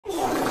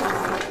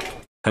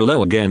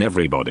Hello again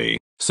everybody.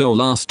 So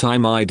last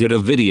time I did a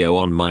video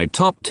on my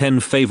top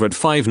 10 favorite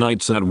Five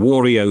Nights at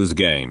Wario's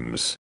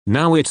games.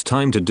 Now it's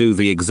time to do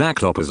the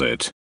exact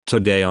opposite.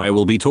 Today I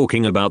will be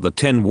talking about the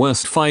 10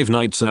 worst Five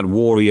Nights at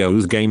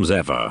Wario's games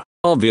ever.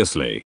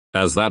 Obviously,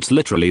 as that's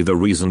literally the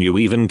reason you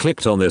even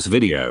clicked on this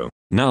video.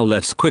 Now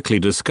let's quickly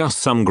discuss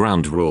some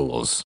ground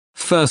rules.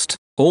 First,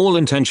 all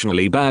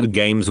intentionally bad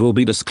games will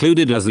be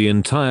excluded as the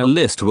entire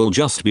list will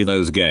just be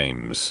those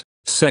games.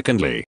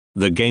 Secondly,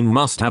 the game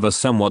must have a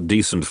somewhat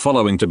decent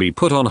following to be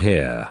put on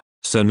here,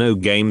 so no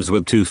games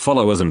with 2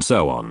 followers and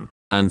so on.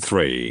 And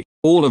 3,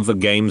 all of the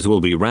games will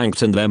be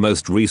ranked in their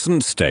most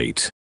recent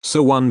state,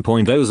 so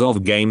 1.0s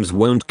of games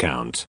won't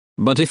count.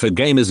 But if a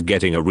game is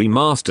getting a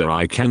remaster,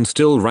 I can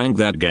still rank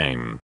that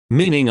game,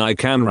 meaning I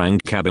can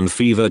rank Cabin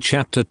Fever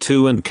Chapter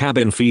 2 and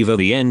Cabin Fever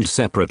The End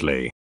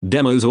separately.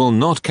 Demos will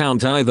not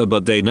count either,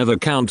 but they never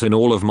count in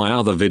all of my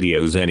other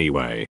videos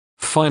anyway.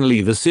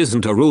 Finally, this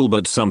isn't a rule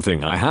but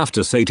something I have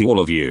to say to all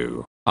of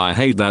you. I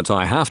hate that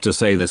I have to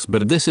say this,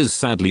 but this is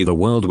sadly the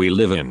world we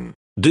live in.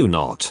 Do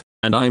not,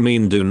 and I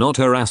mean do not,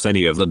 harass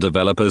any of the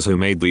developers who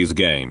made these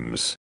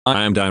games.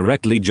 I am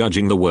directly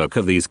judging the work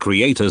of these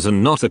creators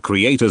and not the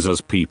creators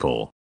as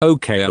people.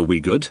 Okay, are we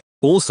good?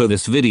 Also,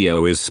 this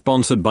video is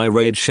sponsored by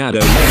Raid Shadow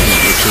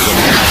Legends, which is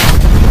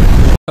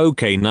a...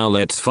 Okay, now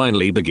let's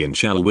finally begin,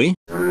 shall we?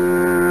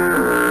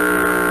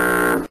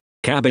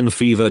 Cabin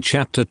Fever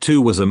Chapter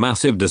 2 was a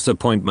massive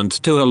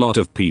disappointment to a lot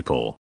of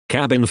people.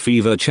 Cabin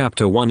Fever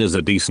Chapter 1 is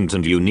a decent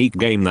and unique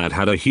game that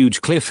had a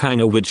huge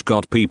cliffhanger which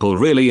got people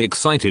really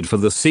excited for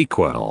the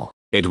sequel.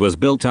 It was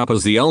built up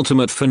as the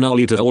ultimate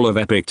finale to all of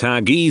Epic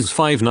Taggy's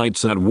Five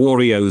Nights at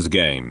Wario's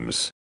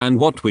games, and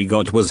what we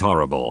got was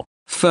horrible.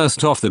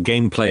 First off, the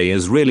gameplay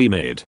is really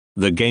mid.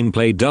 The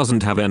gameplay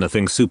doesn't have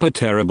anything super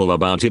terrible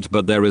about it,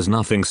 but there is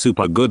nothing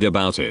super good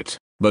about it.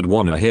 But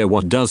wanna hear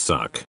what does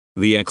suck?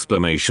 The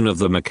explanation of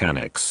the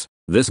mechanics.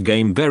 This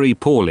game very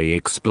poorly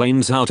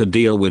explains how to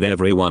deal with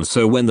everyone,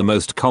 so when the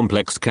most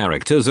complex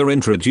characters are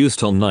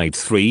introduced on night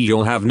 3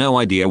 you'll have no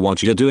idea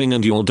what you're doing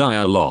and you'll die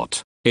a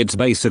lot. It's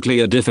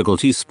basically a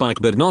difficulty spike,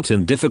 but not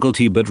in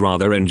difficulty but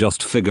rather in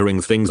just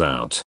figuring things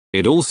out.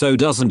 It also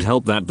doesn't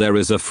help that there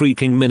is a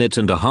freaking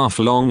minute-and-a-half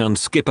long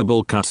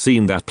unskippable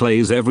cutscene that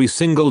plays every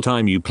single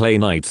time you play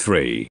night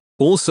 3.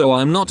 Also,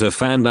 I'm not a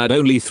fan that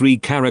only 3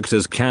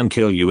 characters can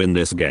kill you in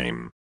this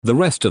game. The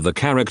rest of the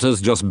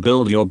characters just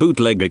build your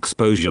bootleg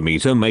exposure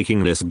meter,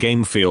 making this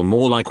game feel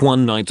more like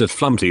One Night at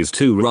Flumpty's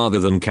 2 rather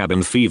than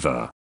Cabin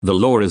Fever. The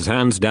lore is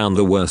hands down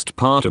the worst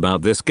part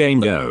about this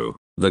game though.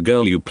 The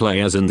girl you play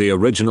as in the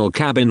original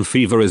Cabin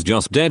Fever is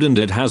just dead, and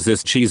it has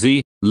this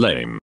cheesy,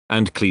 lame,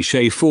 and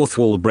cliche fourth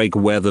wall break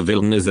where the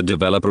villain is the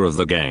developer of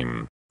the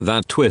game.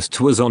 That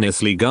twist was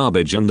honestly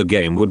garbage and the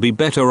game would be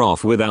better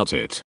off without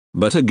it.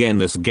 But again,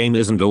 this game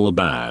isn't all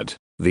bad.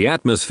 The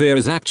atmosphere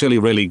is actually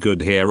really good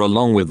here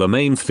along with the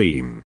main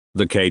theme.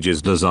 The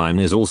cage's design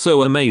is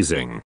also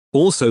amazing.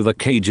 Also, the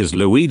cage is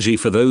Luigi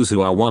for those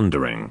who are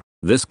wondering.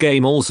 This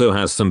game also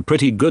has some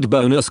pretty good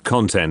bonus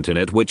content in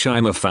it which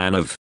I'm a fan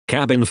of.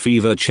 Cabin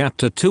Fever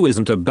Chapter 2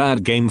 isn't a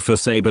bad game per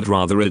se, but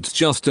rather it's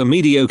just a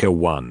mediocre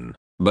one.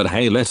 But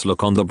hey, let's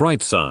look on the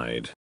bright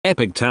side.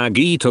 Epic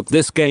Taggy took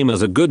this game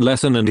as a good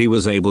lesson and he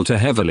was able to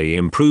heavily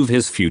improve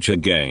his future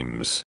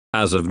games.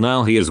 As of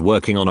now, he is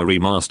working on a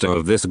remaster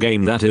of this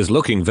game that is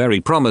looking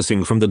very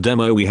promising from the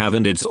demo we have,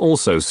 and it's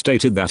also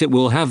stated that it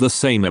will have the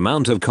same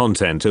amount of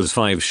content as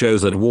 5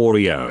 shows at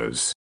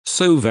Wario's.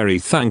 So very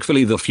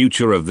thankfully the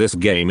future of this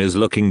game is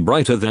looking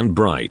brighter than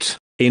bright.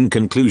 In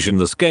conclusion,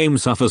 this game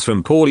suffers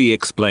from poorly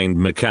explained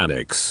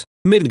mechanics,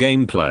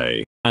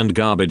 mid-gameplay, and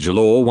garbage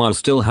lore while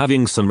still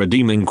having some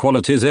redeeming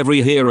qualities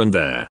every here and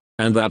there,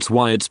 and that's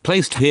why it's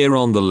placed here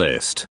on the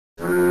list.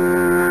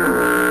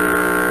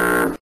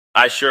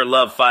 I sure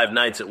love Five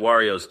Nights at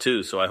Wario's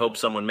too, so I hope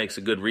someone makes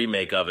a good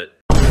remake of it.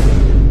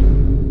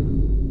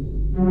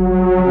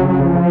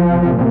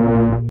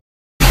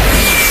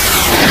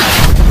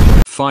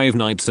 Five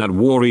Nights at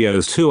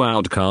Wario's 2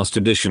 Outcast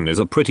Edition is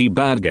a pretty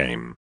bad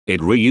game.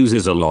 It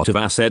reuses a lot of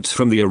assets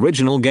from the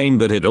original game,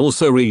 but it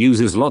also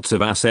reuses lots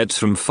of assets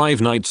from Five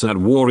Nights at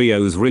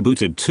Wario's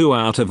rebooted 2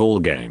 out of all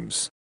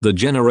games. The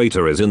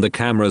generator is in the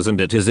cameras and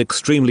it is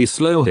extremely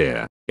slow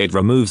here. It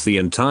removes the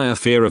entire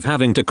fear of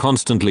having to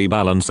constantly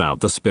balance out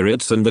the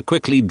spirits and the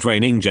quickly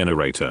draining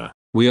generator.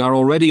 We are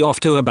already off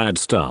to a bad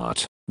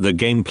start. The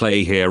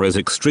gameplay here is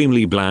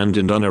extremely bland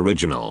and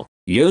unoriginal.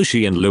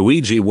 Yoshi and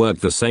Luigi work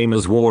the same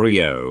as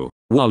Wario,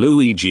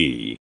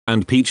 Waluigi,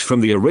 and Peach from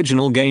the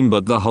original game,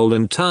 but the whole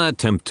entire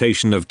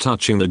temptation of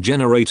touching the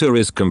generator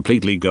is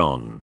completely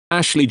gone.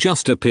 Ashley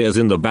just appears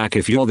in the back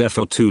if you're there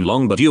for too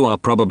long, but you are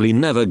probably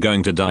never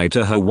going to die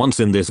to her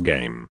once in this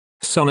game.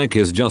 Sonic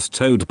is just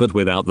Toad but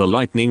without the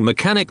lightning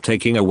mechanic,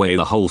 taking away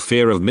the whole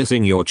fear of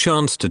missing your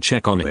chance to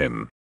check on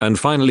him. And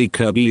finally,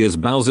 Kirby is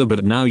Bowser,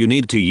 but now you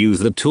need to use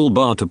the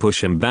toolbar to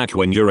push him back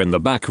when you're in the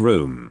back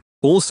room.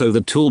 Also, the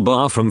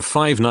toolbar from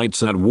Five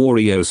Nights at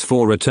Wario's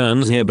 4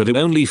 returns here, but it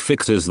only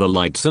fixes the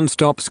lights and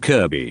stops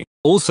Kirby.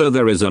 Also,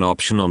 there is an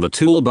option on the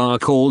toolbar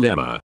called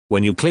Emma,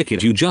 When you click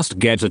it you just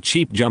get a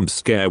cheap jump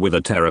scare with a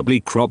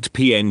terribly cropped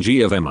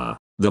PNG of Emma.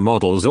 The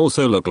models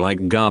also look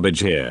like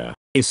garbage here,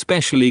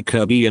 especially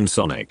Kirby and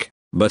Sonic.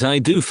 But I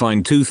do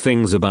find two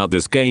things about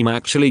this game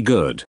actually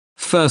good.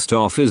 First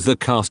off is the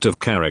cast of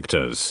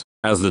characters.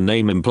 As the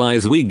name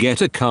implies we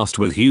get a cast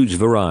with huge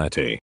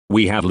variety.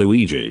 We have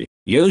Luigi,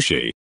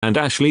 Yoshi, and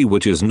Ashley,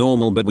 which is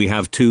normal, but we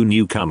have two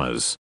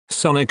newcomers,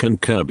 Sonic and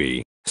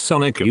Kirby.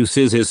 Sonic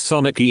uses his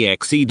Sonic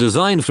EXE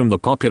design from the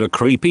popular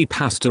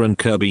creepypasta and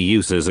Kirby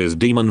uses his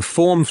demon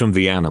form from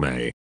the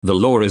anime. The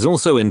lore is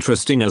also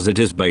interesting as it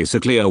is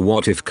basically a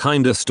what if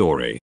kinda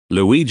story.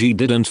 Luigi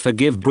didn't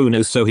forgive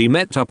Bruno, so he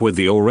met up with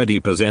the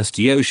already possessed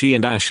Yoshi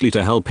and Ashley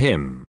to help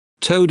him.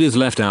 Toad is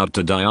left out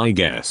to die, I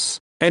guess.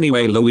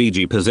 Anyway,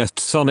 Luigi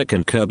possessed Sonic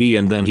and Kirby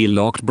and then he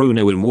locked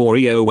Bruno in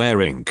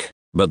WarioWare Inc.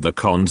 But the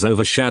cons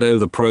overshadow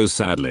the pros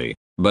sadly.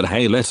 But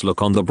hey, let's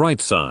look on the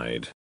bright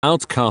side.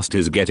 Outcast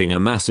is getting a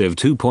massive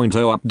 2.0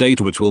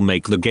 update which will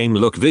make the game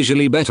look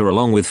visually better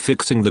along with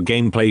fixing the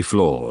gameplay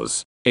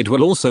flaws. It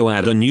will also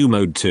add a new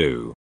mode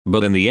too.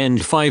 But in the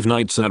end, Five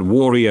Nights at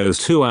Wario's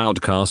 2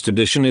 Outcast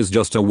Edition is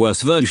just a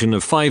worse version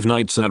of Five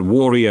Nights at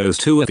Wario's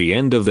 2 at the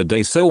end of the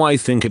day, so I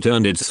think it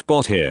earned its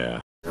spot here.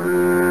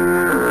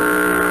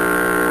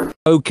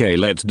 Okay,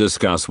 let's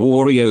discuss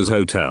Wario's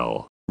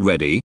Hotel.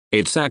 Ready?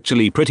 It's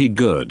actually pretty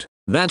good.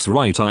 That's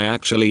right, I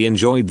actually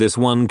enjoyed this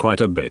one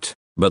quite a bit.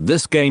 But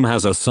this game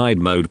has a side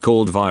mode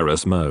called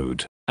Virus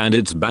Mode, and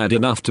it's bad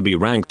enough to be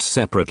ranked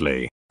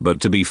separately.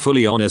 But to be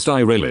fully honest, I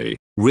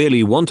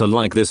really want to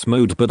like this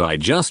mode, but I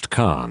just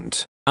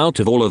can't. Out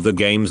of all of the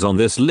games on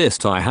this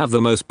list I have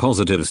the most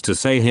positives to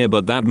say here,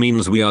 but that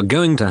means we are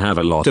going to have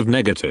a lot of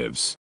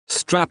negatives.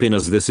 Strap in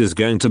as this is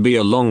going to be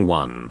a long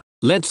one.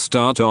 Let's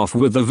start off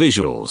with the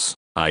visuals.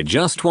 I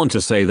just want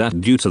to say that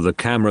due to the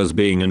cameras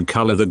being in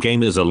color, the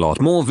game is a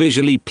lot more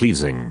visually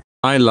pleasing.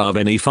 I love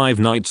any Five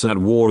Nights at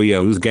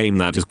Wario's game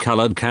that is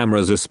colored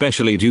cameras,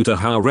 especially due to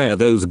how rare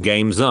those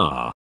games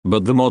are.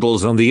 But the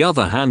models on the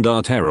other hand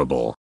are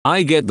terrible.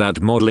 I get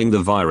that modeling the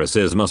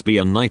viruses must be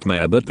a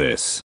nightmare, but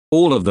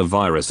all of the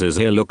viruses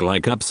here look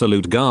like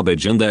absolute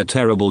garbage and their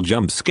terrible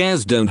jump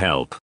scares don't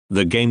help.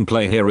 The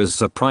gameplay here is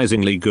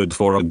surprisingly good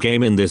for a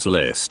game in this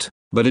list,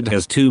 but it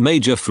has two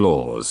major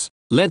flaws.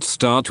 Let's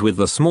start with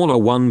the smaller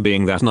one,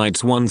 being that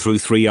nights 1 through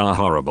 3 are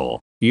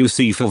horrible. You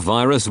see, for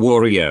Virus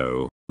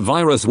Wario,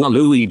 Virus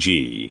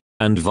Waluigi,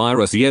 and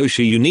Virus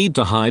Yoshi you need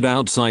to hide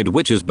outside,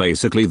 which is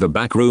basically the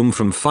back room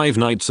from Five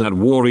Nights at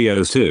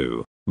Wario's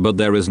 2. But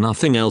there is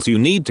nothing else you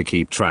need to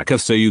keep track of,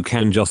 so you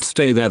can just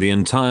stay there the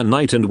entire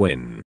night and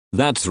win.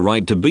 That's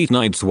right, to beat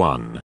nights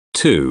 1,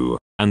 2,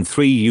 and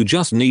 3 you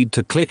just need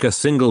to click a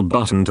single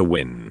button to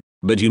win.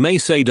 But you may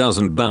say,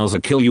 doesn't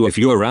Bowser kill you if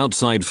you're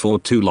outside for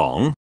too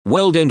long?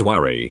 Well, don't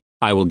worry,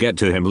 I will get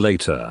to him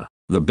later.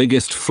 The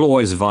biggest flaw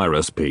is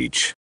Virus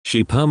Peach.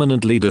 She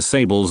permanently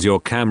disables your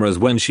cameras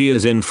when she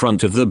is in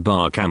front of the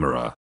bar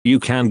camera. You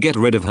can get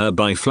rid of her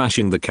by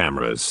flashing the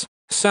cameras.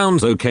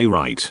 Sounds okay,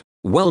 right?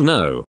 Well,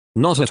 no,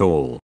 not at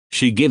all.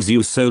 She gives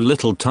you so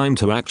little time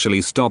to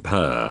actually stop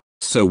her.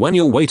 So when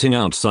you're waiting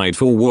outside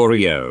for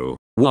Wario,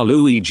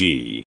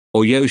 Waluigi,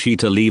 or Yoshi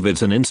to leave,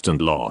 it's an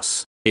instant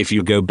loss. If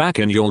you go back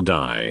and you'll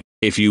die.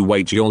 If you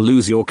wait you'll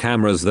lose your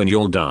cameras, then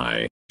you'll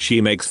die.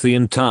 She makes the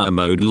entire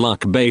mode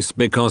luck-based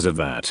because of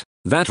that.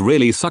 That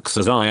really sucks,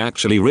 as I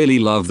actually really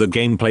love the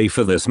gameplay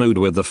for this mode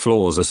with the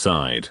flaws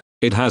aside.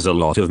 It has a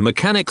lot of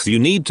mechanics you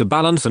need to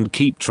balance and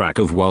keep track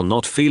of while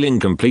not feeling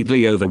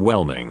completely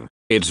overwhelming.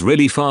 It's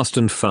really fast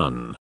and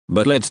fun.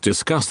 But let's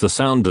discuss the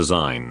sound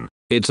design.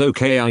 It's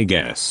okay, I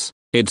guess.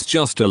 It's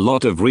just a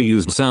lot of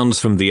reused sounds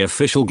from the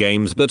official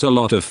games, but a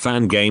lot of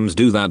fan games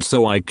do that,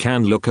 so I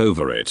can look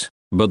over it.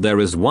 But there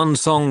is one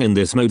song in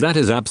this mode that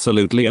is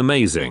absolutely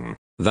amazing.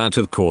 That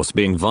of course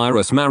being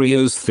Virus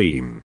Mario's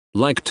theme.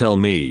 Like, tell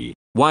me,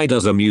 why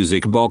does a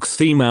music box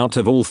theme out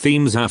of all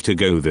themes have to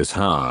go this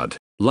hard?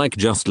 Like,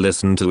 just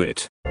listen to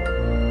it.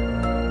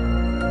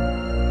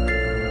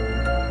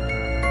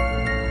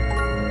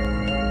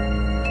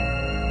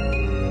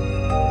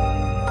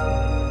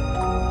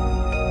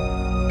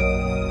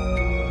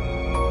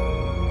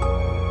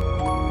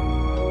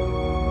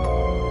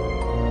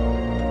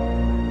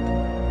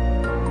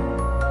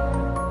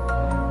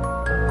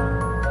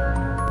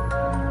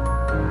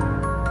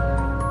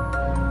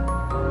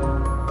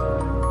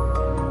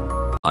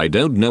 I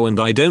don't know and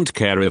I don't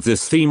care if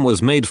this theme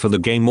was made for the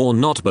game or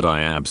not, but I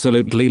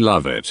absolutely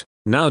love it.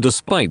 Now,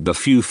 despite the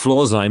few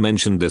flaws I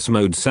mentioned, this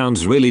mode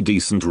sounds really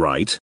decent,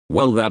 right?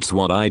 Well, that's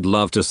what I'd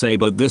love to say,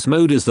 but this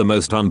mode is the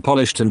most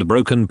unpolished and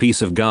broken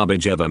piece of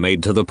garbage ever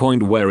made, to the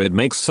point where it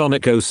makes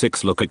Sonic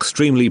 06 look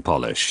extremely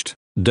polished.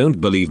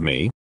 Don't believe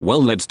me?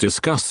 Well, let's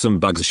discuss some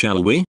bugs,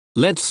 shall we?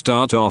 Let's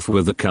start off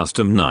with the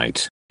custom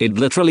night. It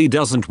literally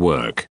doesn't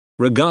work.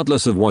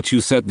 Regardless of what you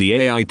set the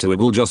AI to, it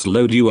will just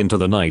load you into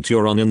the night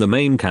you're on in the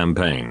main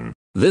campaign.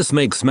 This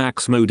makes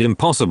max mode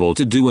impossible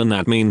to do, and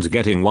that means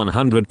getting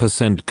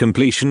 100%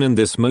 completion in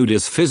this mode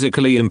is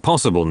physically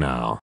impossible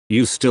now.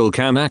 You still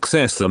can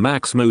access the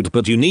max mode,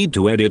 but you need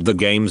to edit the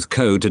game's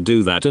code to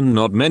do that, and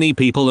not many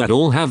people at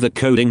all have the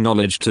coding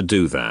knowledge to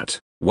do that.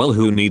 Well,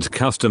 who needs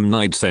custom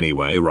nights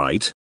anyway,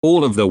 right?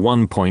 All of the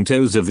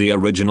 1.0s of the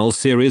original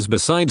series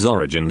besides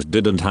Origins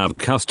didn't have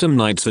custom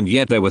nights, and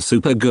yet they were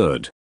super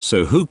good.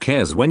 So who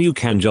cares when you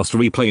can just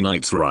replay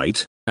nights,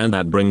 right? And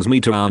that brings me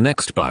to our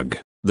next bug.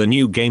 The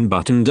new game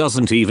button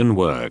doesn't even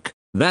work.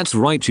 That's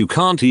right, you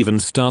can't even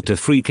start a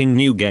freaking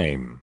new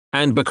game.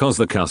 And because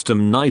the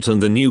custom night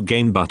and the new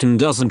game button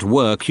doesn't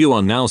work, you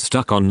are now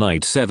stuck on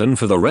night 7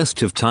 for the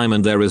rest of time,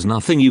 and there is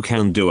nothing you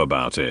can do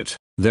about it.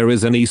 There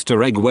is an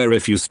Easter egg where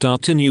if you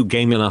start a new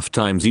game enough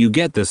times you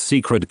get this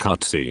secret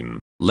cutscene.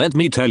 Let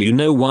me tell you,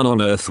 no one on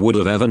Earth would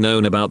have ever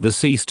known about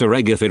this Easter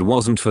egg if it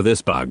wasn't for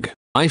this bug.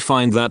 I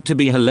find that to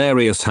be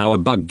hilarious, how a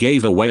bug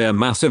gave away a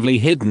massively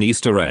hidden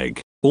Easter egg.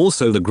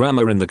 Also, the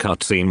grammar in the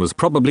cutscene was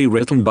probably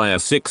written by a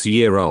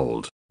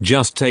 6-year-old.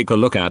 Just take a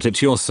look at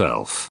it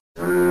yourself.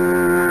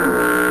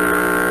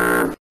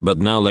 But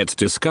now let's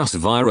discuss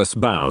Virus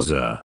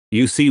Bowser.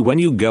 You see, when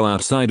you go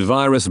outside,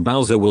 Virus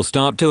Bowser will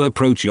start to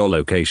approach your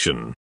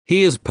location.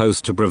 He is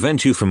supposed to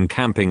prevent you from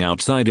camping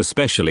outside,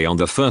 especially on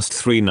the first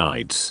 3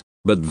 nights.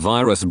 But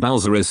Virus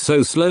Bowser is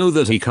so slow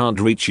that he can't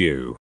reach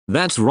you.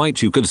 That's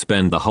right, you could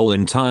spend the whole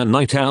entire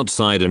night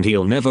outside and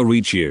he'll never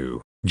reach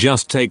you.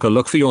 Just take a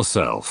look for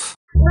yourself.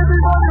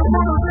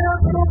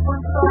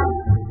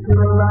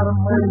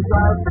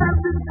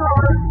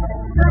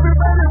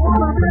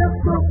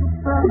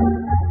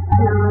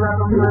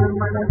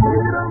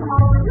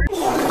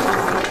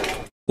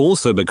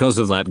 Also, because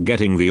of that,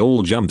 getting the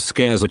all jump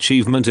scares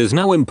achievement is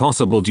now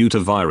impossible due to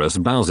Virus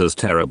Bowser's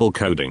terrible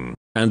coding.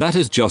 And that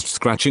is just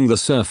scratching the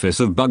surface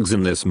of bugs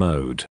in this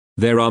mode.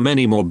 There are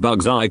many more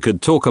bugs I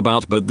could talk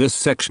about, but this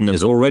section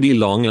is already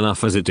long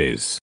enough as it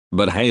is.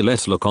 But hey,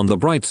 let's look on the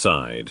bright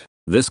side.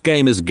 This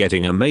game is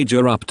getting a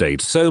major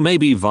update, so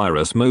maybe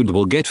virus mode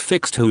will get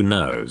fixed, who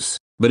knows.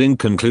 But in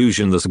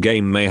conclusion, this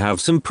game may have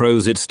some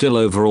pros. It still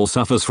overall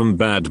suffers from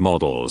bad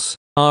models,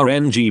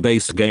 RNG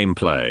based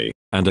gameplay,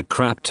 and a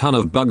crap ton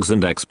of bugs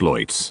and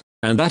exploits.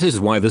 And that is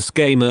why this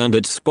game earned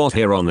its spot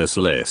here on this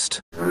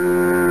list.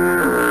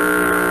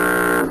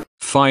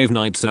 Five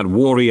Nights at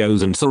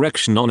Wario's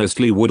Insurrection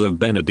honestly would have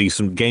been a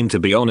decent game, to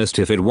be honest,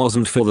 if it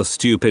wasn't for the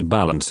stupid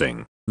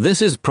balancing. This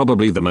is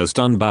probably the most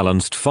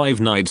unbalanced Five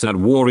Nights at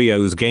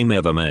Wario's game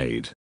ever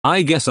made.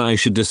 I guess I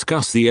should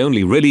discuss the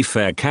only really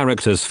fair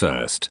characters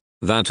first.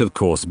 That of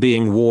course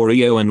being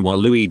Wario and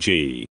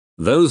Waluigi.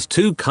 Those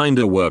two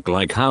kinda work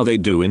like how they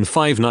do in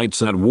Five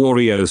Nights at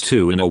Wario's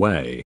 2 in a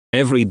way.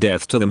 Every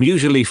death to them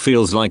usually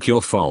feels like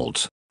your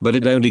fault, but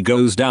it only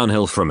goes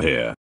downhill from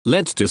here.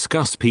 Let's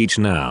discuss Peach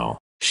now.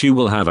 She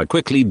will have a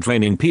quickly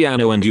draining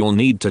piano and you'll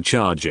need to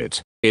charge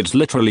it. It's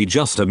literally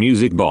just a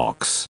music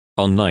box.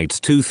 On nights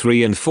 2,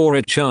 3 and 4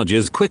 it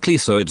charges quickly,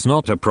 so it's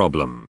not a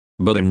problem.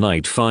 But in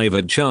night 5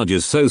 it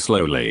charges so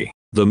slowly.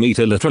 The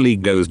meter literally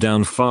goes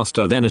down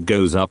faster than it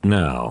goes up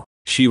now.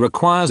 She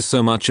requires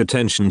so much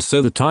attention,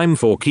 so the time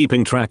for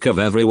keeping track of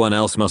everyone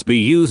else must be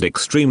used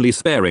extremely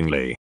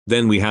sparingly.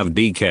 Then we have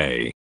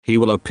DK. He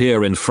will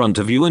appear in front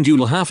of you and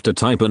you'll have to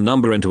type a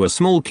number into a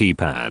small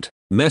keypad.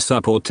 Mess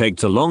up or take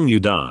too long, you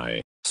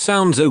die.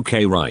 Sounds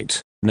okay,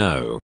 right?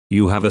 No.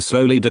 You have a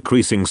slowly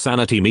decreasing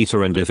sanity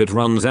meter and if it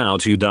runs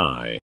out you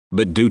die.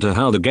 But due to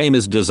how the game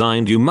is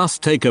designed, you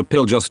must take a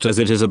pill just as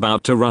it is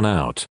about to run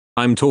out.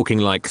 I'm talking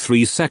like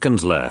 3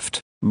 seconds left.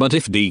 But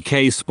if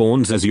DK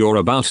spawns as you're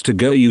about to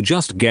go, you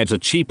just get a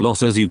cheap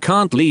loss as you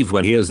can't leave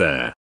when he is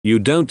there. You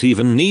don't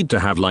even need to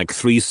have like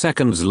 3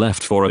 seconds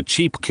left for a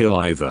cheap kill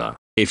either.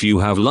 If you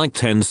have like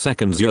 10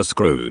 seconds, you're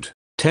screwed.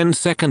 10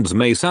 seconds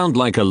may sound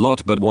like a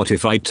lot, but what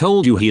if I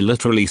told you he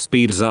literally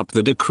speeds up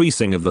the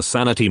decreasing of the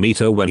sanity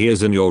meter when he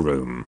is in your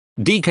room?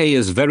 DK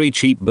is very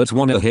cheap, but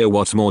wanna hear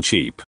what's more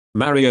cheap?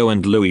 Mario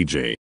and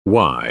Luigi.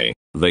 Why?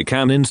 They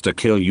can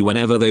insta-kill you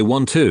whenever they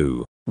want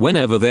to.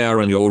 Whenever they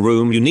are in your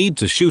room you need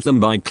to shoot them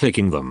by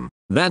clicking them.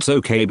 That's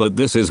okay, but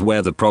this is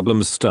where the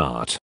problems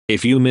start.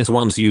 If you miss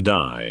once you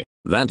die.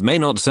 That may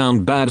not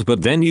sound bad,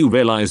 but then you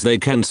realize they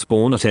can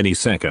spawn at any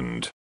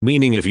second.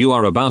 Meaning if you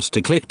are about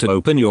to click to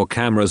open your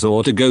cameras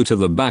or to go to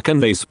the back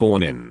and they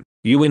spawn in,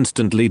 you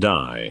instantly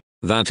die.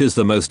 That is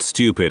the most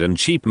stupid and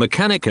cheap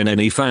mechanic in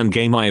any fan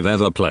game I've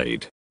ever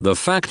played. The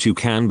fact you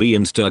can be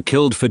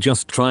insta-killed for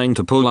just trying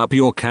to pull up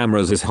your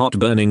cameras is hot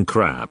burning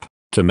crap.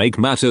 To make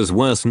matters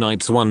worse,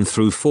 nights 1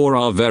 through 4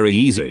 are very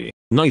easy.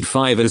 Night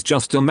 5 is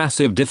just a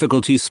massive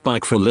difficulty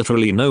spike for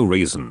literally no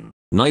reason.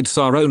 Nights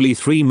are only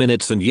 3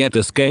 minutes and yet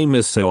this game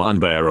is so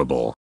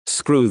unbearable.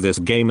 Screw this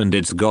game and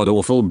its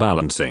god-awful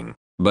balancing.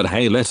 But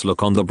hey, let's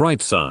look on the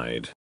bright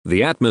side.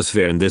 The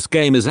atmosphere in this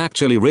game is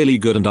actually really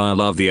good and I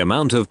love the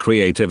amount of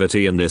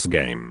creativity in this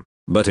game.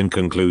 But in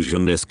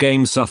conclusion, this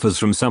game suffers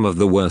from some of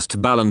the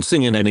worst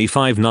balancing in any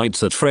Five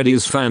Nights at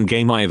Freddy's fan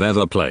game I've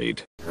ever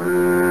played.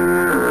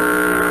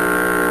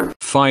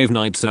 Five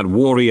Nights at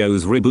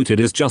Wario's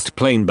Rebooted is just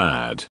plain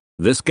bad.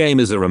 This game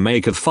is a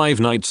remake of Five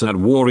Nights at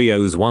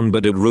Wario's 1,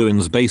 but it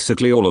ruins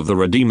basically all of the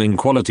redeeming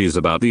qualities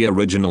about the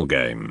original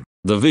game.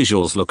 The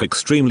visuals look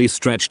extremely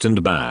stretched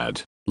and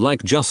bad.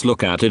 Like, just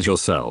look at it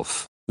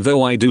yourself.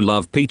 Though I do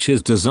love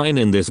Peach's design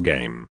in this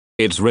game.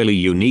 It's really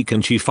unique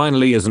and she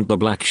finally isn't the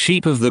black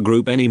sheep of the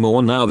group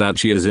anymore now that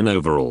she is in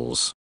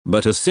overalls.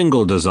 But a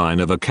single design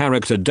of a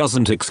character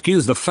doesn't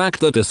excuse the fact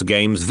that this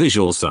game's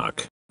visuals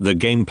suck. The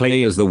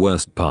gameplay is the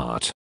worst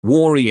part.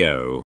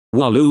 Wario,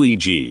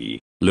 Waluigi,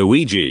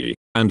 Luigi,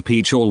 and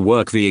Peach all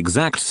work the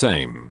exact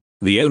same.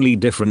 The only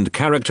different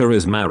character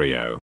is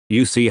Mario.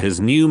 You see his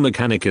new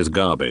mechanic is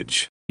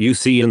garbage. You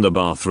see in the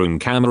bathroom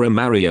camera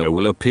Mario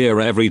will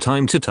appear every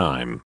time to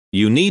time.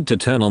 You need to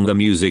turn on the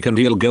music and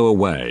he'll go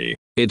away.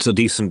 It's a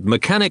decent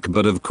mechanic,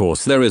 but of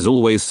course there is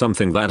always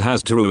something that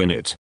has to ruin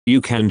it.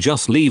 You can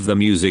just leave the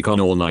music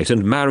on all night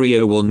and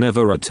Mario will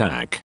never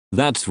attack.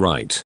 That's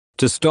right.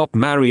 To stop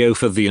Mario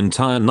for the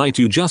entire night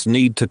you just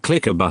need to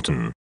click a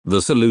button.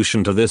 The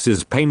solution to this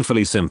is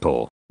painfully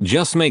simple.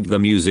 Just make the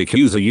music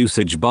use a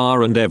usage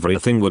bar and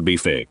everything would be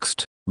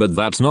fixed. But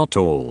that's not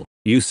all.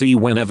 You see,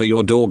 whenever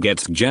your door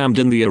gets jammed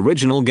in the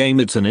original game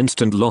it's an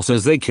instant loss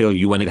as they kill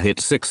you when it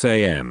hits 6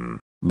 AM.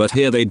 But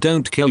here they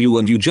don't kill you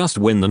and you just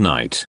win the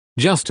night.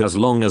 Just as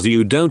long as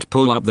you don't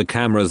pull up the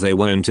cameras they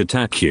won't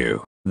attack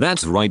you.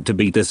 That's right, to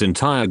beat this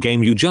entire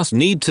game you just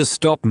need to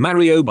stop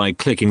Mario by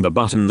clicking the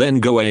button then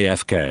go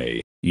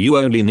AFK. You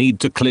only need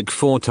to click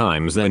 4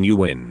 times then you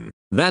win.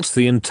 That's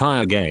the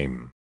entire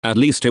game. At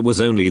least it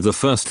was only the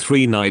first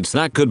 3 nights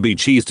that could be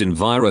cheesed in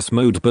virus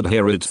mode, but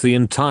here it's the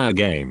entire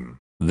game.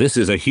 This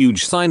is a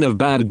huge sign of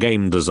bad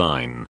game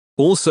design.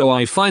 Also,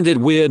 I find it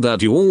weird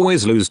that you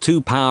always lose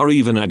 2 power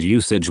even at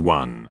usage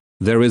 1.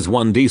 There is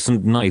one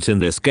decent night in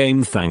this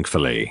game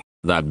thankfully.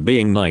 That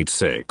being night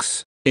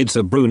 6. It's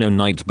a Bruno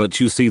night, but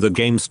you see the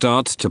game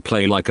starts to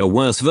play like a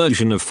worse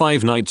version of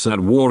Five Nights at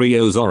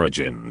Wario's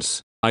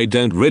Origins. I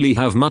don't really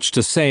have much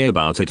to say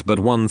about it, but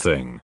one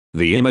thing.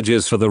 The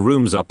images for the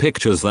rooms are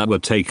pictures that were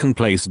taken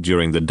place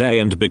during the day,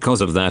 and because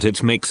of that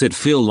it makes it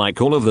feel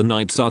like all of the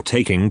nights are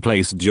taking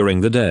place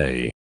during the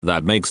day.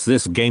 That makes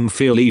this game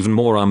feel even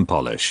more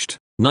unpolished.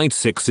 Night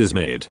 6 is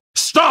mid.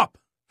 Stop!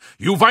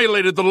 You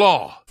violated the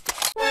law!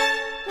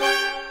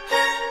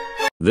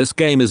 This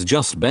game is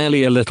just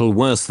barely a little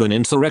worse than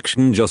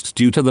Insurrection just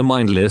due to the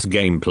mindless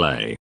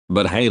gameplay.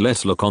 But hey,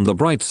 let's look on the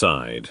bright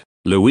side.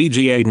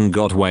 Luigi Aiden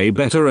got way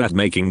better at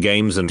making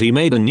games and he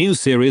made a new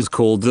series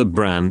called The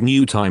Brand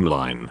New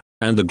Timeline.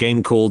 And the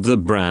game called The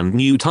Brand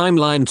New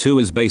Timeline 2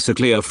 is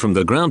basically a from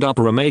the ground up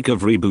remake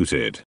of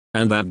Rebooted.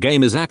 And that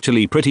game is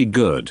actually pretty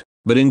good.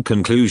 But in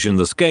conclusion,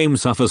 this game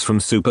suffers from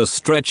super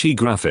stretchy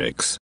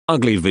graphics,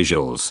 ugly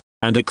visuals,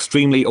 and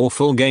extremely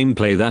awful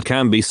gameplay that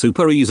can be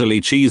super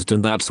easily cheesed,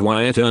 and that's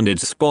why it earned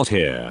its spot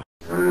here.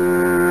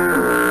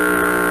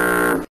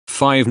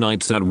 Five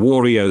Nights at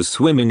Wario's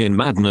Swimming in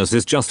Madness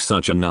is just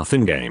such a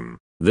nothing game.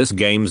 This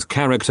game's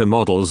character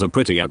models are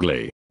pretty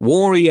ugly.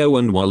 Wario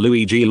and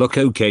Waluigi look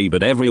okay,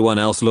 but everyone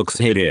else looks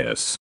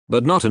hideous.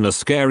 But not in a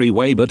scary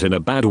way, but in a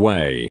bad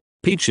way.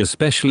 Peach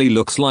especially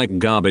looks like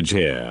garbage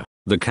here.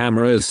 The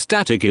camera's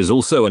static is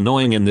also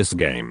annoying in this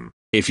game.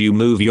 If you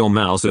move your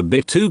mouse a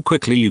bit too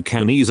quickly you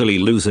can easily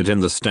lose it in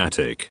the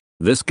static.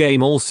 This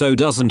game also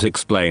doesn't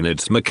explain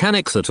its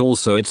mechanics at all,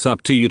 so it's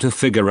up to you to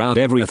figure out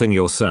everything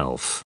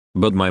yourself.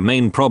 But my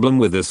main problem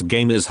with this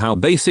game is how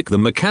basic the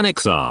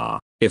mechanics are.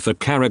 If a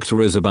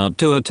character is about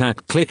to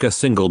attack, click a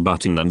single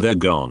button and they're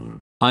gone.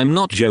 I'm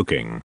not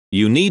joking.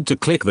 You need to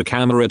click the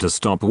camera to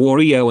stop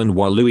Wario and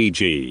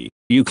Waluigi.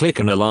 You click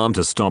an alarm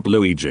to stop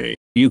Luigi.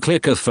 You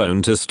click a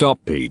phone to stop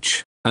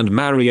Peach. And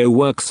Mario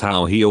works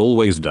how he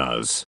always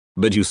does.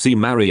 But you see,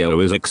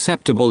 Mario is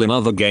acceptable in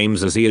other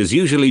games as he is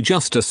usually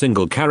just a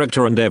single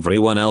character and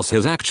everyone else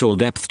has actual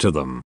depth to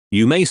them.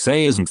 You may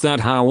say, isn't that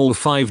how all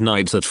Five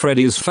Nights at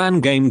Freddy's fan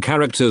game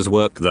characters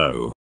work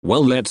though?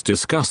 Well, let's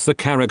discuss the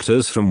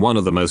characters from one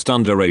of the most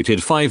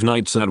underrated Five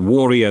Nights at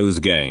Wario's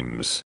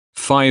games.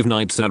 Five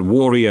Nights at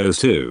Wario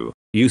 2.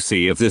 You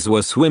see, if this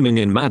were Swimming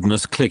in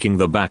Madness, clicking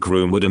the back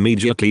room would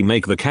immediately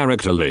make the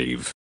character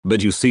leave.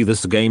 But you see,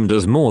 this game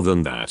does more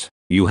than that.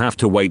 You have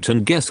to wait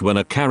and guess when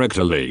a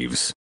character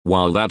leaves.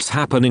 While that's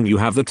happening, you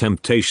have the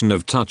temptation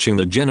of touching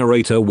the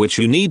generator, which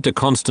you need to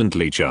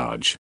constantly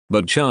charge.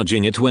 But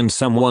charging it when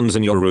someone's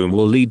in your room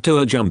will lead to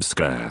a jump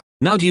scare.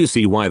 Now do you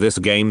see why this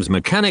game's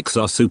mechanics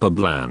are super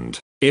bland?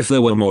 If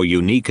there were more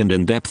unique and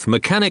in-depth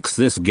mechanics,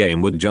 this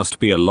game would just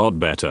be a lot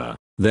better.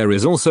 There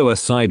is also a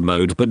side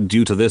mode, but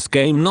due to this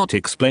game not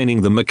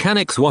explaining the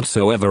mechanics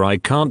whatsoever, I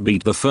can't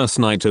beat the first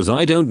night as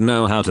I don't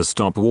know how to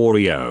stop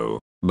Wario.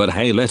 But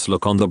hey, let's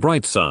look on the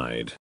bright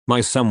side. My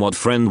somewhat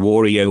friend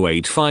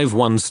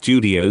Wario851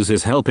 Studios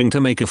is helping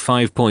to make a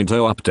 5.0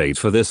 update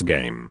for this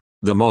game.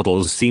 The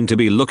models seem to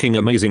be looking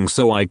amazing,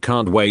 so I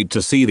can't wait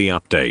to see the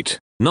update.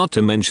 Not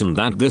to mention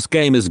that this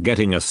game is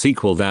getting a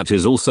sequel that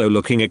is also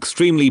looking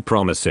extremely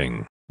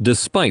promising.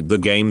 Despite the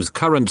game's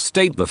current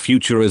state, the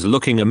future is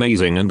looking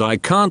amazing and I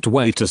can't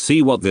wait to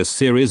see what this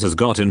series has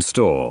got in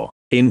store.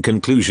 In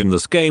conclusion,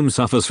 this game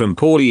suffers from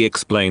poorly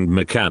explained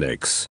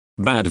mechanics,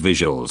 bad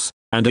visuals,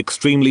 and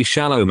extremely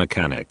shallow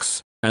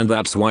mechanics. And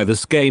that's why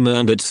this game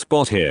earned its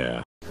spot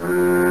here.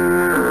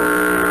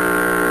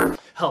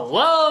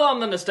 Hello, I'm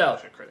the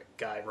Nostalgia Critic.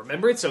 I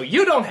remember it so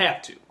you don't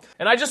have to.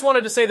 And I just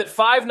wanted to say that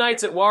Five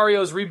Nights at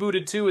Wario's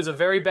Rebooted 2 is a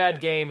very bad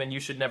game and you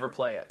should never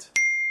play it.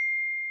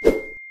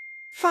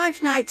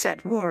 Five Nights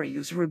at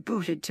Wario's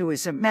Rebooted 2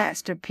 is a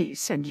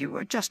masterpiece and you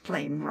are just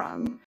plain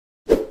wrong.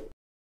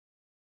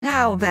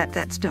 Now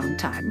that's done,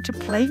 time to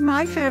play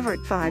my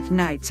favorite Five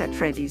Nights at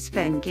Freddy's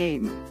fan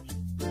game.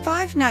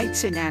 Five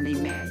Nights in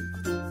Anime.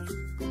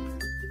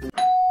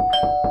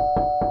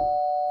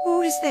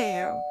 Who is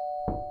there?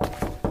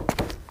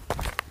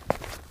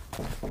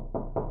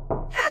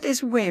 That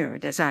is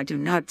weird, as I do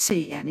not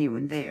see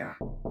anyone there.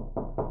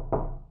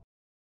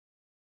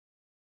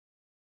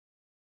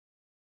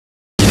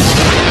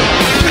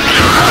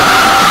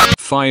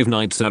 Five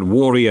Nights at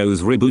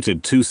Wario's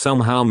Rebooted 2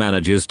 somehow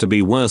manages to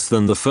be worse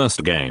than the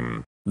first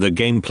game. The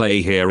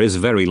gameplay here is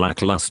very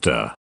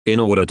lackluster. In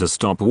order to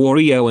stop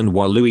Wario and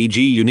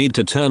Waluigi, you need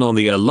to turn on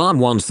the alarm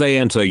once they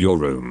enter your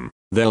room.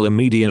 They'll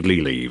immediately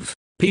leave.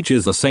 Peach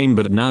is the same,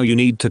 but now you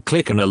need to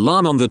click an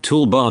alarm on the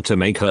toolbar to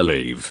make her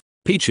leave.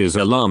 Peach's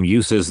alarm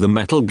uses the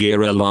Metal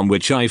Gear alarm,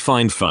 which I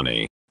find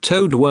funny.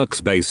 Toad works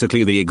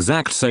basically the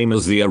exact same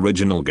as the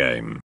original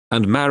game.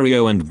 And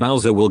Mario and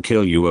Bowser will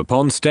kill you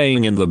upon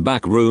staying in the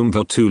back room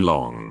for too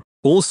long.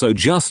 Also,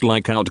 just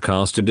like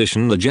Outcast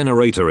Edition, the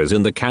generator is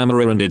in the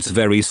camera and it's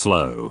very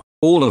slow.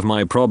 All of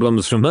my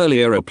problems from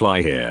earlier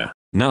apply here.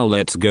 Now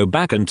let's go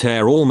back and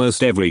tear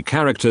almost every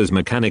character's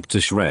mechanic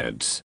to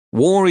shreds.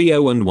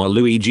 Wario and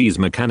Waluigi's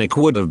mechanic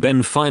would have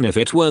been fine if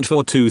it weren't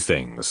for two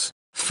things.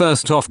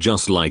 First off,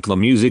 just like the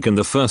music in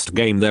the first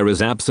game, there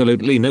is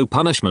absolutely no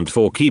punishment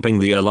for keeping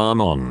the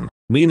alarm on,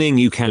 meaning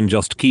you can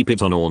just keep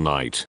it on all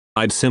night.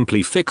 I'd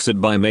simply fix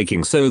it by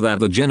making so that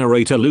the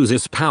generator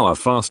loses power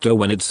faster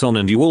when it's on,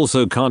 and you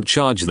also can't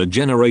charge the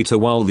generator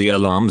while the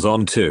alarm's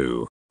on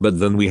too. But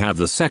then we have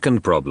the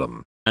second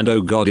problem. And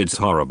oh god, it's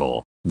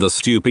horrible. The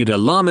stupid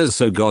alarm is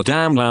so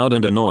goddamn loud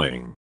and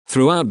annoying.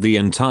 Throughout the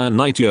entire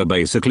night you're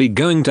basically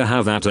going to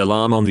have that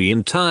alarm on the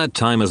entire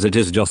time, as it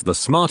is just the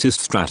smartest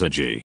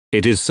strategy.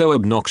 It is so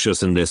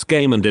obnoxious in this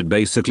game and it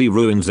basically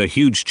ruins a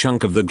huge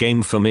chunk of the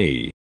game for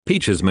me.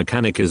 Peach's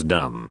mechanic is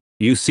dumb.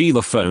 You see,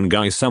 the phone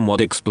guy somewhat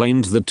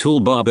explained the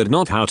toolbar but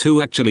not how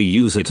to actually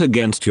use it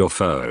against your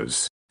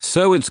foes.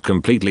 So it's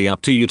completely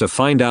up to you to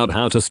find out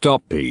how to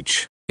stop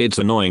Peach. It's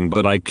annoying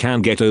but I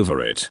can get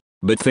over it.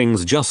 But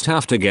things just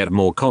have to get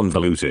more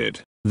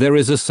convoluted. There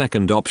is a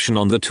second option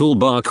on the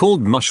toolbar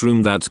called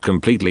Mushroom that's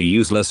completely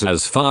useless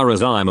as far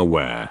as I'm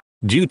aware.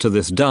 Due to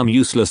this dumb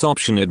useless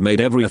option, it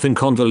made everything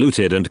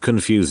convoluted and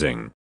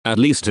confusing. At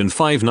least in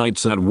Five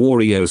Nights at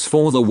Wario's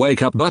 4, the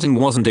wake up button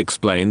wasn't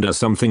explained as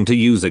something to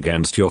use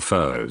against your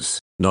foes.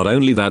 Not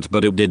only that,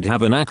 but it did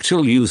have an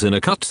actual use in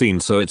a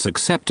cutscene, so it's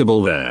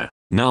acceptable there.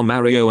 Now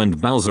Mario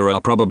and Bowser are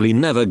probably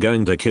never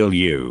going to kill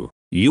you.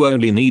 You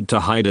only need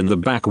to hide in the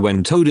back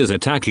when Toad is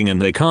attacking,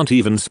 and they can't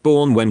even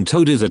spawn when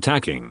Toad is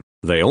attacking.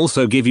 They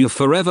also give you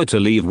forever to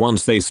leave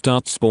once they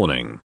start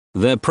spawning.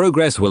 Their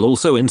progress will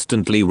also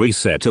instantly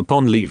reset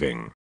upon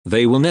leaving.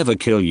 They will never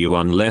kill you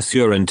unless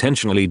you're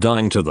intentionally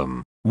dying to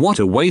them. What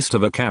a waste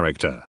of a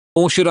character.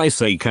 Or should I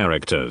say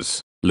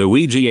characters.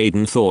 Luigi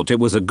Aiden thought it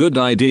was a good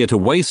idea to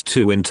waste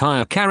two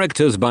entire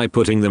characters by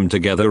putting them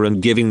together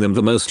and giving them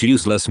the most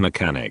useless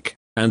mechanic.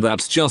 And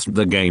that's just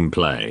the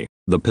gameplay.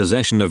 The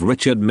possession of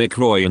Richard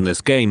McRoy in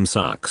this game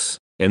sucks.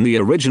 In the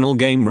original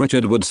game,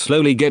 Richard would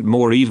slowly get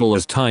more evil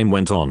as time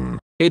went on.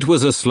 It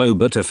was a slow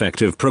but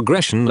effective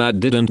progression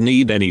that didn't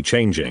need any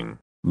changing.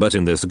 But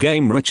in this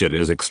game, Richard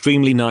is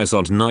extremely nice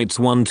on nights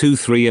 1, 2,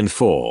 3 and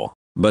 4.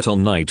 But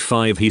on night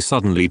 5 he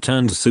suddenly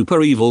turned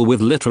super evil with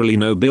literally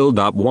no build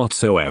up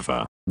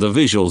whatsoever. The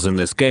visuals in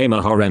this game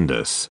are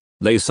horrendous.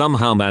 They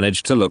somehow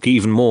managed to look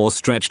even more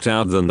stretched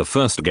out than the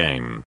first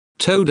game.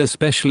 Toad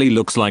especially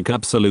looks like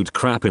absolute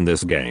crap in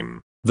this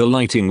game. The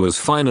lighting was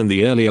fine in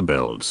the earlier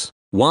builds.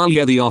 While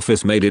yeah, the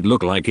office made it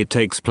look like it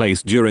takes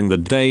place during the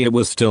day, it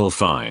was still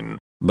fine.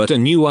 But a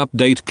new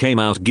update came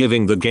out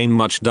giving the game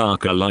much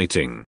darker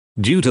lighting.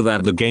 Due to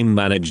that, the game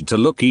managed to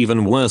look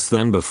even worse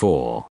than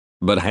before.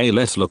 But hey,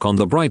 let's look on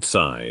the bright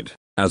side.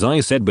 As I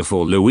said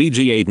before,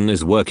 Luigi Aiden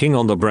is working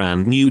on the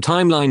brand new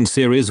Timeline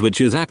series,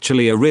 which is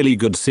actually a really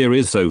good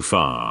series so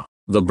far.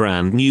 The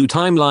brand new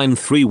Timeline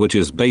 3, which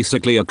is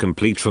basically a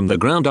complete from the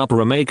ground up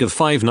remake of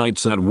Five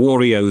Nights at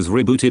Wario's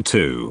Rebooted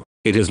 2.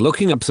 It is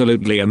looking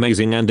absolutely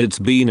amazing and it's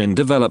been in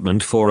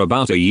development for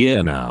about a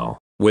year now.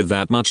 With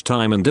that much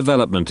time and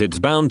development, it's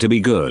bound to be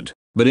good.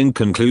 But in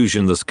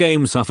conclusion, this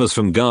game suffers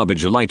from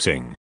garbage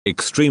lighting,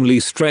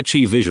 extremely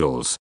stretchy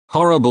visuals,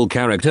 horrible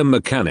character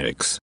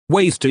mechanics,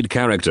 wasted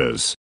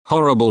characters,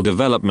 horrible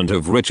development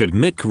of Richard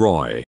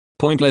McRoy,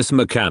 pointless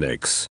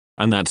mechanics,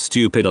 and that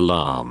stupid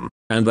alarm.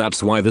 And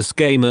that's why this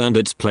game earned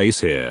its place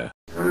here.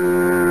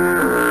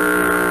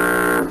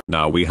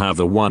 Now we have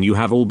the one you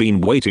have all been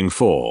waiting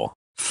for.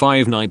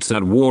 Five Nights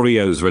at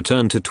Wario's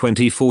return to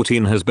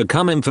 2014 has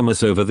become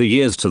infamous over the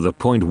years to the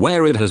point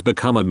where it has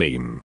become a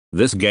meme.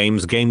 This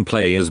game's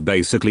gameplay is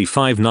basically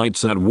Five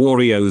Nights at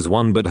Wario's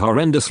 1 but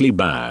horrendously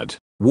bad.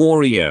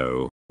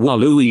 Wario,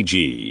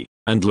 Waluigi,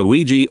 and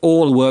Luigi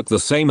all work the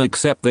same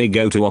except they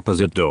go to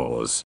opposite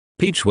doors.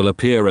 Peach will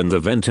appear in the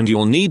vent and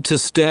you'll need to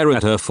stare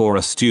at her for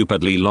a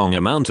stupidly long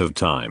amount of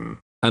time.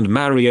 And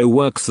Mario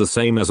works the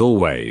same as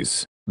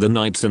always. The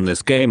nights in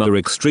this game are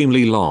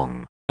extremely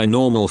long. A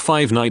normal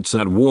 5 nights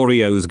at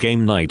Wario's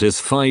game night is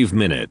 5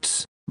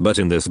 minutes. But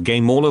in this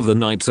game all of the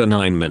nights are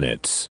 9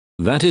 minutes.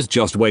 That is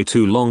just way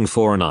too long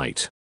for a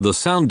night. The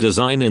sound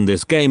design in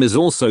this game is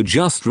also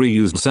just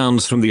reused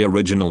sounds from the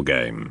original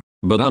game.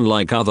 But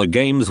unlike other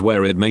games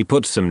where it may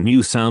put some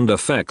new sound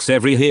effects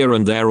every here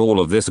and there, all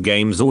of this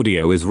game's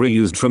audio is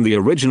reused from the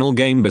original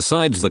game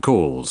besides the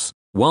calls.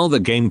 While the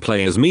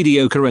gameplay is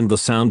mediocre and the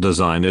sound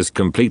design is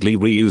completely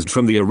reused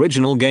from the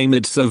original game,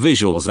 it's the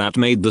visuals that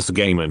made this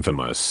game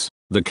infamous.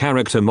 The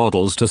character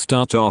models to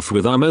start off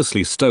with are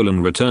mostly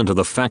stolen return to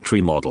the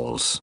factory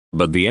models,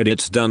 but the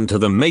edits done to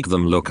them make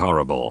them look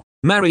horrible.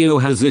 Mario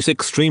has this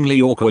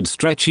extremely awkward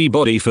stretchy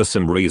body for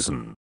some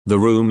reason. The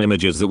room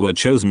images that were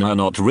chosen are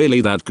not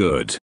really that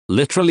good.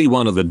 Literally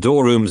one of the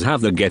door rooms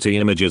have the Getty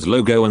Images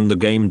logo and the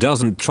game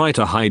doesn't try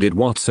to hide it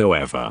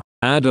whatsoever.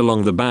 Add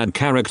along the bad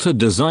character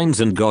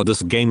designs and god,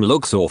 this game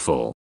looks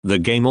awful. The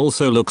game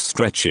also looks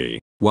stretchy.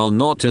 While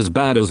not as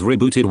bad as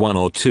Rebooted 1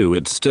 or 2,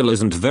 it still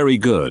isn't very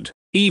good.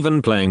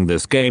 Even playing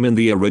this game in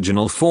the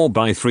original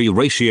 4:3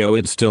 ratio,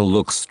 it still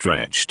looks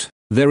stretched.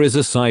 There is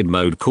a side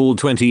mode called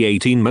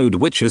 2018 mode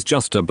which is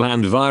just a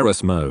bland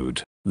virus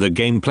mode. The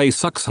gameplay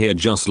sucks here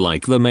just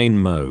like the main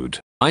mode.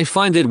 I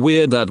find it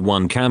weird that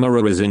one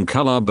camera is in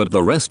color but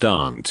the rest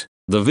aren't.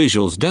 The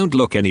visuals don't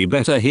look any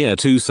better here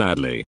too,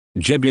 sadly.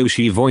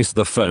 Jebushi voiced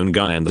the phone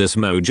guy in this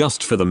mode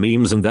just for the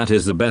memes, and that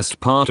is the best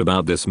part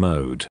about this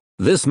mode.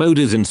 This mode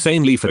is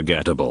insanely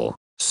forgettable.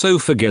 So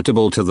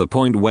forgettable to the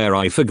point where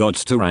I forgot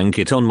to rank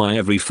it on my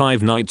every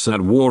 5 nights at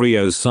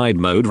Wario's side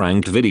mode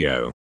ranked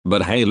video.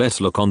 But hey,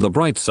 let's look on the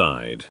bright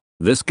side.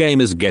 This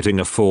game is getting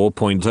a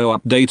 4.0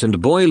 update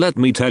and boy, let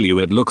me tell you,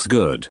 it looks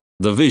good.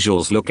 The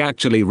visuals look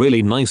actually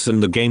really nice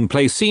and the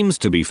gameplay seems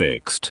to be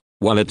fixed.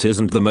 While it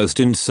isn't the most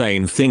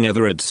insane thing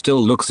ever, it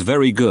still looks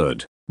very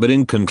good. But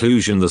in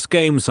conclusion, this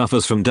game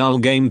suffers from dull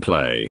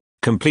gameplay,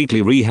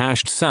 completely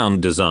rehashed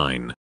sound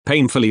design,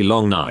 painfully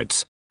long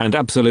nights, and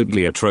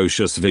absolutely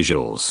atrocious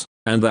visuals.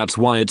 And that's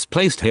why it's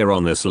placed here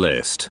on this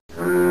list.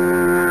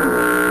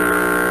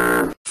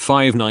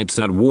 5 Nights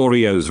at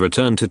Wario's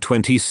Return to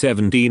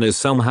 2017 is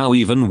somehow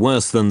even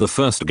worse than the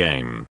first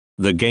game.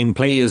 The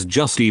gameplay is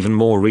just even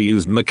more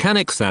reused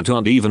mechanics that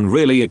aren't even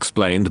really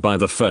explained by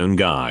the phone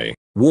guy.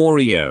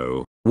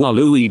 Wario,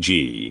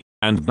 Waluigi,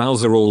 and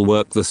Bowser all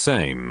work the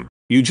same.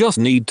 You just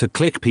need to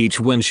click Peach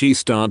when she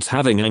starts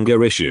having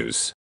anger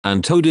issues.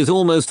 And Toad is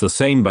almost the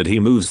same, but he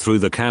moves through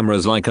the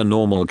cameras like a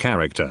normal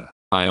character.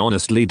 I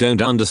honestly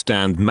don't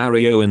understand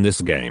Mario in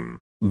this game.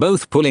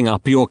 Both pulling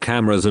up your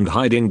cameras and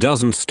hiding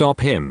doesn't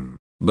stop him.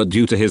 But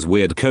due to his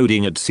weird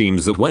coding, it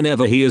seems that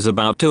whenever he is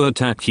about to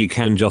attack, he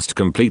can just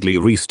completely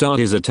restart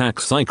his attack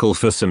cycle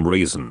for some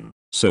reason.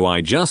 So I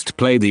just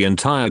played the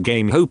entire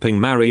game hoping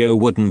Mario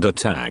wouldn't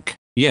attack.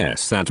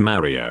 Yes, that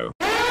Mario.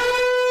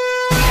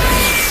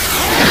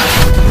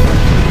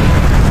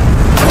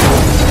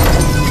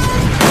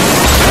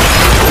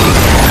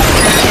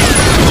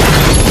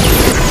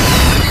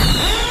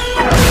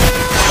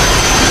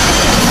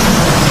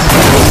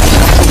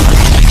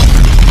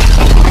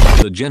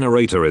 The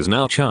generator is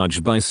now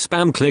charged by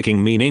spam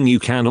clicking, meaning you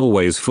can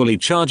always fully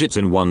charge it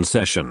in one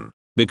session.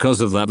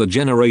 Because of that, the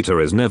generator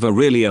is never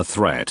really a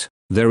threat.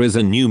 There is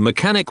a new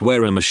mechanic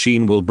where a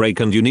machine will break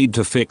and you need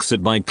to fix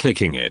it by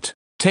clicking it.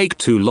 Take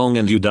too long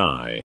and you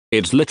die.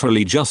 It's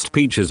literally just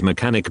Peach's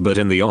mechanic but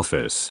in the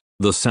office.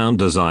 The sound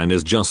design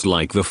is just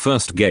like the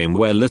first game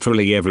where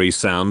literally every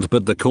sound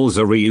but the calls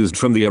are reused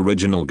from the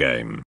original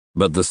game.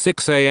 But the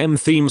 6 AM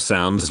theme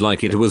sounds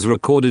like it was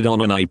recorded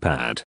on an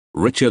iPad.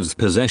 Richard's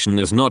possession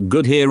is not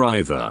good here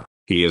either.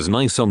 He is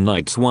nice on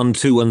nights 1,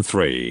 2 and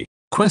 3.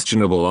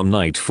 Questionable on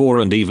night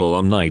 4 and evil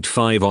on night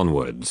 5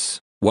 onwards.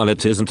 While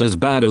it isn't as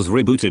bad as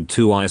Rebooted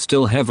 2, I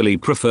still heavily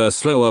prefer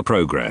slower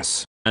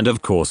progress. And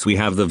of course we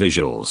have the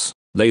visuals.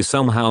 They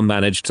somehow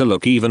managed to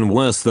look even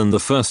worse than the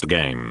first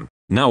game.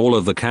 Now all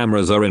of the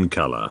cameras are in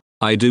color.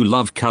 I do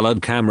love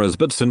colored cameras,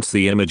 but since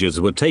the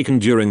images were taken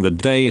during the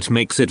day, it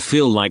makes it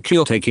feel like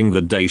you're taking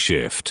the day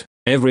shift.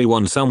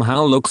 Everyone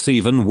somehow looks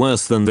even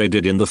worse than they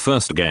did in the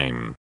first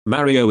game.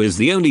 Mario is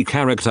the only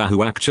character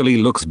who actually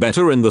looks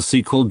better in the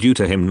sequel due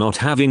to him not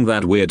having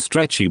that weird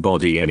stretchy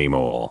body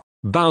anymore.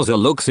 Bowser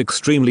looks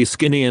extremely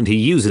skinny and he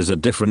uses a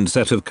different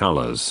set of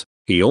colors.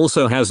 He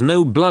also has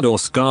no blood or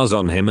scars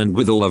on him, and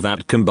with all of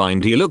that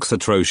combined he looks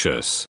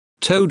atrocious.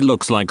 Toad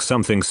looks like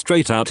something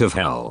straight out of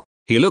hell.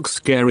 He looks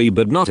scary,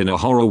 but not in a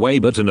horror way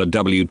but in a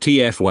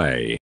WTF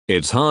way.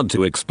 It's hard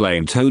to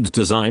explain Toad's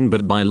design,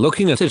 but by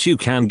looking at it you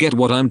can get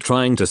what I'm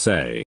trying to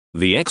say.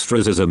 The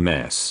extras is a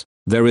mess.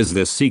 There is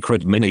this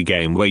secret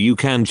minigame where you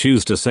can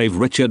choose to save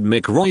Richard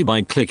McRoy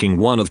by clicking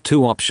one of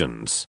 2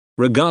 options.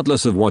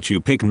 Regardless of what you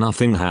pick,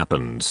 nothing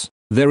happens.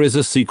 There is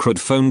a secret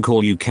phone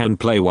call you can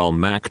play while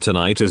Mac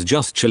Tonight is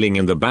just chilling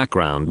in the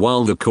background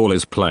while the call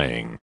is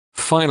playing.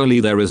 Finally,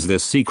 there is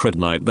this secret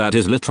night that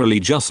is literally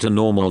just a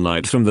normal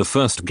night from the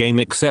first game,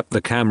 except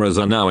the cameras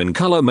are now in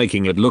color,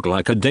 making it look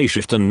like a day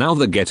shift, and now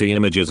the Getty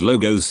Images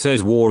logo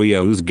says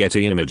Wario's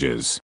Getty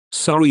Images.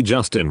 Sorry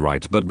Justin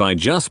Wright, but by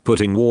just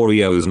putting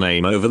Wario's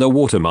name over the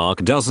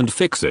watermark doesn't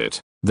fix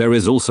it. There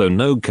is also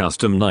no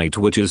custom night,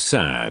 which is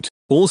sad.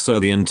 Also,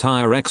 the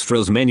entire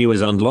extras menu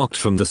is unlocked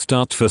from the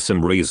start for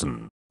some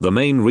reason. The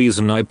main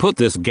reason I put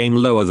this game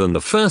lower than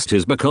the first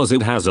is because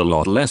it has a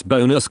lot less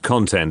bonus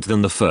content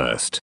than the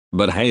first.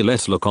 But hey,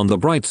 let's look on the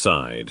bright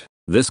side.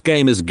 This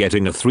game is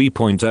getting a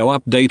 3.0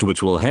 update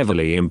which will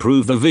heavily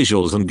improve the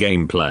visuals and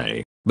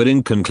gameplay. But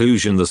in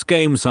conclusion, this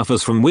game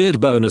suffers from weird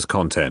bonus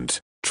content,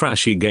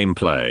 trashy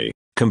gameplay,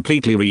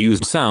 completely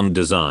reused sound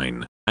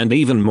design, and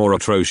even more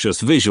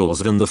atrocious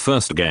visuals than the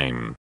first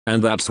game.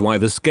 And that's why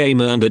this game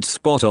earned its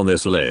spot on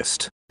this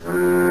list.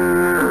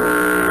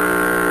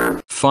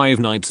 Five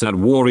Nights at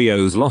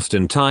Wario's Lost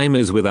in Time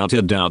is without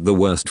a doubt the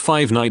worst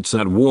Five Nights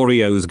at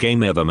Wario's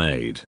game ever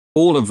made.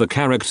 All of the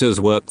characters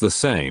work the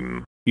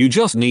same. You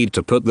just need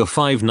to put the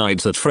Five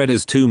Nights at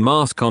Freddy's 2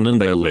 mask on and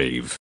they'll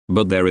leave.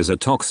 But there is a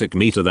toxic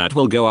meter that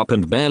will go up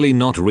and barely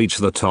not reach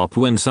the top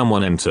when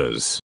someone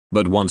enters.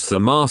 But once the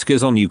mask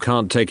is on, you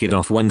can't take it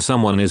off when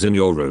someone is in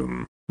your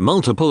room.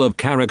 Multiple of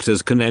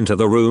characters can enter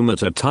the room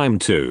at a time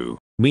too,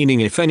 meaning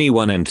if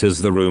anyone enters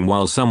the room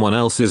while someone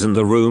else is in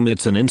the room,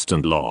 it's an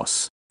instant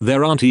loss.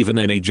 There aren't even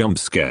any jump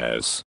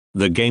scares.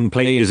 The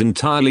gameplay is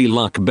entirely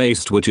luck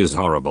based, which is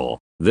horrible.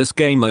 This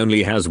game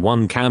only has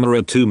one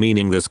camera too,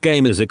 meaning this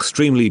game is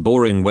extremely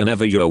boring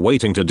whenever you're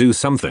waiting to do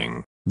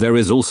something. There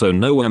is also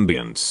no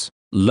ambience.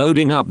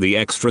 Loading up the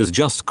extras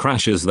just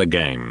crashes the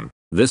game.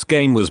 This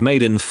game was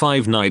made in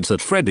Five Nights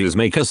at Freddy's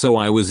Maker, so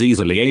I was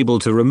easily able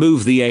to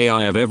remove the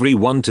AI of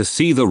everyone to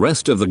see the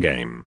rest of the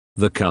game.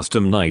 The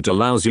custom night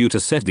allows you to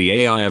set the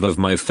AI of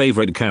my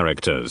favorite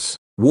characters: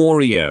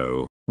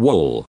 Wario,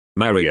 Wall,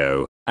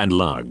 Mario, and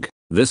Lug.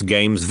 This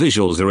game's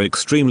visuals are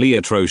extremely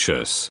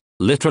atrocious.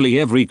 Literally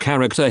every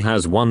character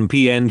has one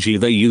PNG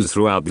they use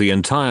throughout the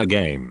entire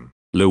game.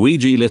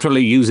 Luigi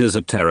literally uses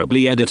a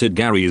terribly edited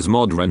Gary's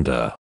mod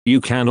render. You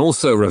can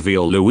also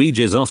reveal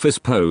Luigi's office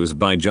pose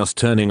by just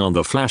turning on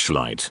the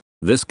flashlight.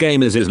 This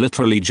game is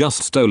literally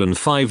just stolen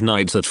Five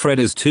Nights at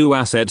Freddy's 2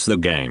 assets the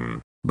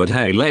game. But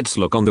hey, let's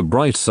look on the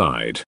bright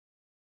side.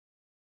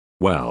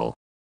 Well,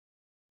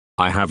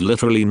 I have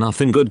literally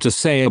nothing good to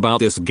say about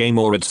this game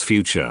or its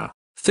future.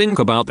 Think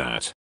about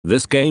that.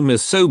 This game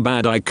is so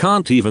bad I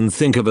can't even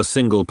think of a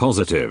single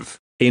positive.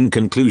 In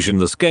conclusion,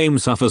 this game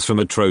suffers from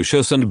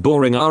atrocious and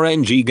boring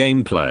RNG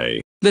gameplay,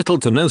 little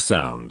to no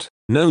sound,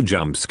 no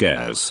jump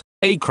scares,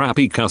 a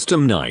crappy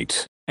custom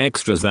night,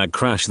 extras that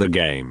crash the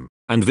game,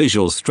 and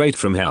visuals straight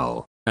from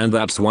hell. And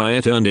that's why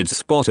it earned its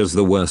spot as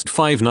the worst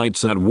Five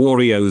Nights at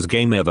Wario's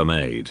game ever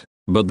made.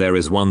 But there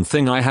is one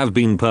thing I have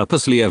been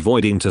purposely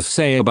avoiding to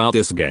say about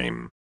this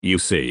game. You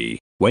see,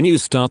 when you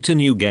start a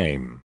new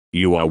game,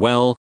 you are,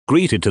 well,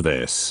 greeted to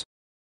this.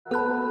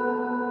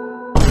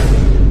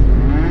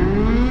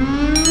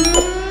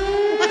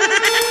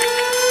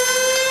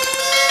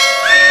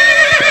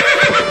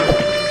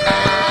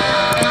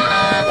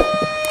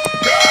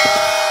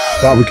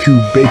 Barbecue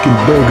bacon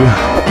burger.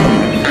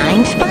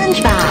 I'm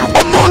SpongeBob.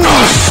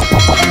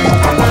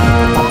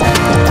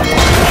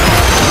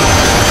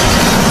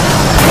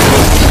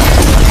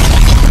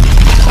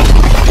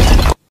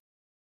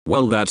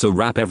 Well, that's a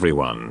wrap,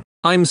 everyone.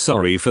 I'm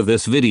sorry for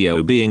this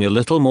video being a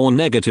little more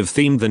negative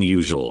themed than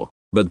usual,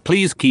 but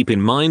please keep in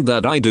mind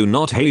that I do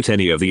not hate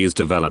any of these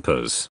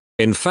developers.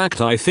 In fact,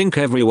 I think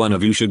every one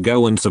of you should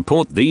go and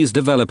support these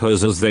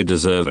developers as they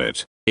deserve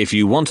it. If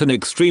you want an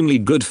extremely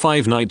good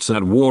Five Nights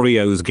at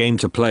Wario's game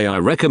to play, I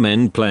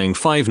recommend playing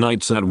Five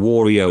Nights at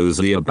Wario's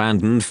The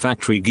Abandoned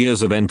Factory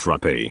Gears of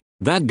Entropy.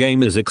 That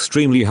game is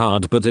extremely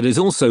hard, but it is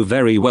also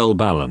very well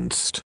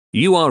balanced.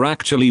 You are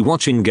actually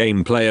watching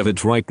gameplay of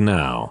it right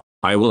now.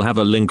 I will have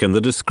a link in the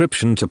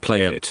description to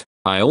play it.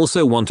 I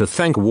also want to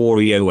thank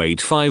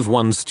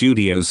Wario851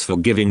 Studios for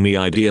giving me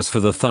ideas for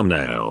the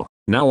thumbnail.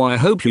 Now I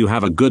hope you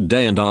have a good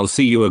day and I'll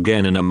see you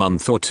again in a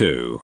month or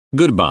two.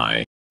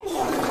 Goodbye.